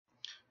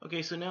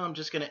Okay, so now I'm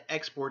just going to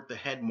export the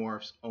head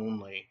morphs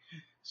only.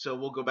 So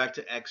we'll go back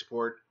to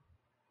export,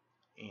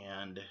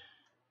 and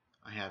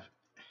I have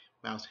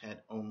mouse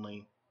head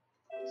only.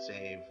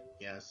 Save,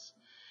 yes.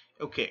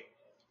 Okay,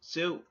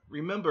 so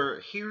remember,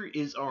 here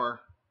is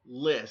our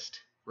list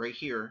right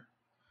here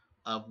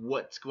of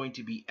what's going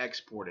to be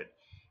exported.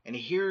 And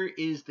here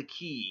is the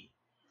key,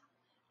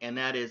 and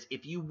that is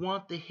if you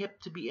want the hip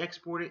to be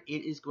exported,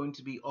 it is going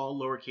to be all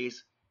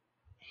lowercase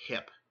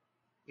hip.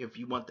 If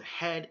you want the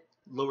head,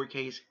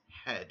 lowercase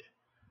head.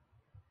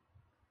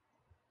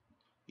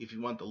 If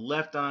you want the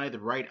left eye, the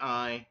right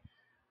eye,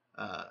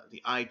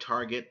 the eye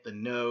target, the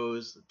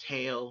nose, the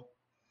tail.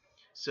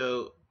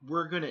 So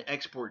we're going to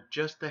export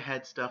just the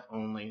head stuff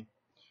only,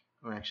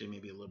 or actually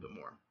maybe a little bit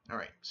more. All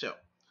right, so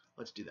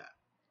let's do that.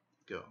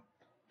 Go.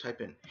 Type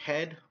in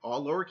head,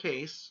 all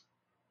lowercase,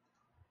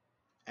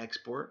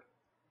 export.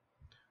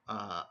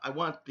 I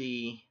want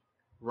the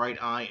right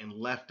eye and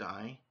left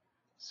eye,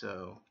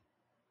 so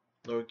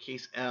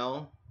lowercase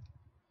l,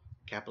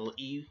 capital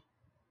E,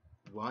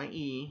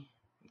 Y-E,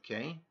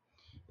 okay?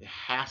 It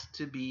has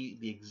to be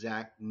the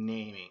exact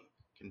naming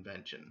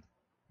convention.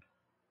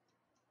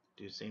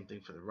 Do the same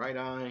thing for the right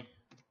eye.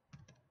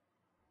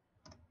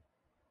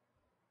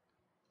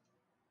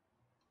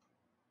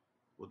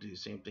 We'll do the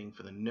same thing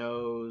for the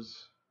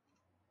nose,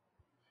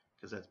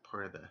 because that's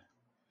part of the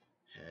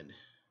head.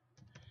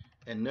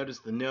 And notice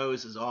the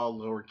nose is all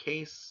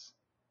lowercase.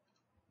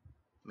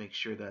 Make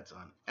sure that's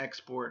on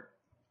export.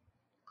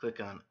 Click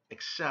on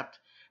accept.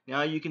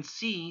 Now you can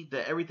see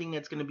that everything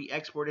that's going to be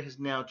exported has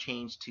now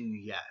changed to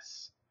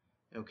yes.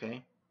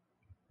 Okay?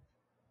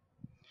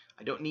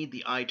 I don't need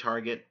the eye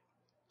target.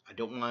 I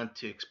don't want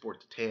to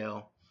export the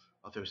tail.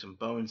 I'll throw some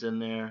bones in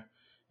there,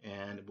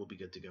 and we'll be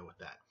good to go with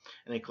that.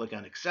 And then click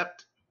on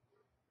accept,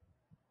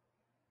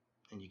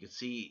 and you can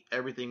see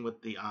everything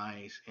with the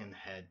eyes and the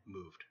head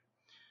moved.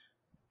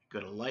 Go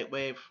to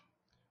lightwave.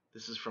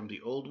 This is from the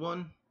old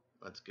one.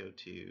 Let's go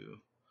to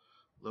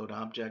load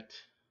object,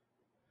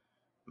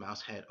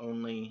 mouse head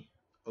only,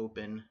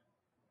 open.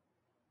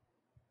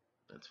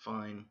 That's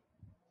fine.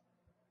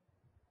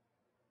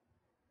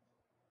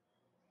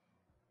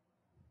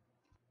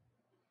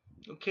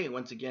 Okay,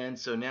 once again,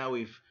 so now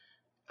we've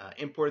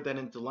imported that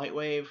into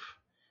lightwave.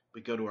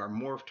 We go to our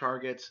morph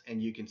targets,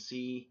 and you can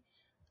see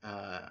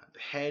the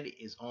head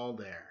is all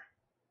there.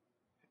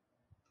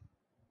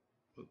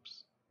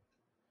 Oops.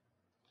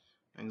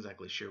 Not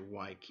exactly sure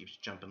why it keeps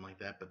jumping like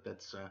that, but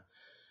that's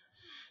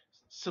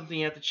something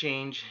you have to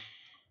change.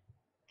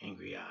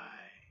 Angry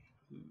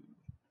eye. Ooh.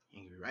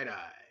 Angry right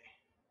eye.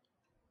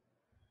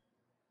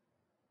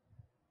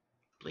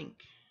 Blink.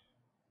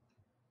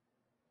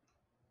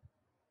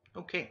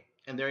 Okay,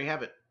 and there you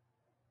have it.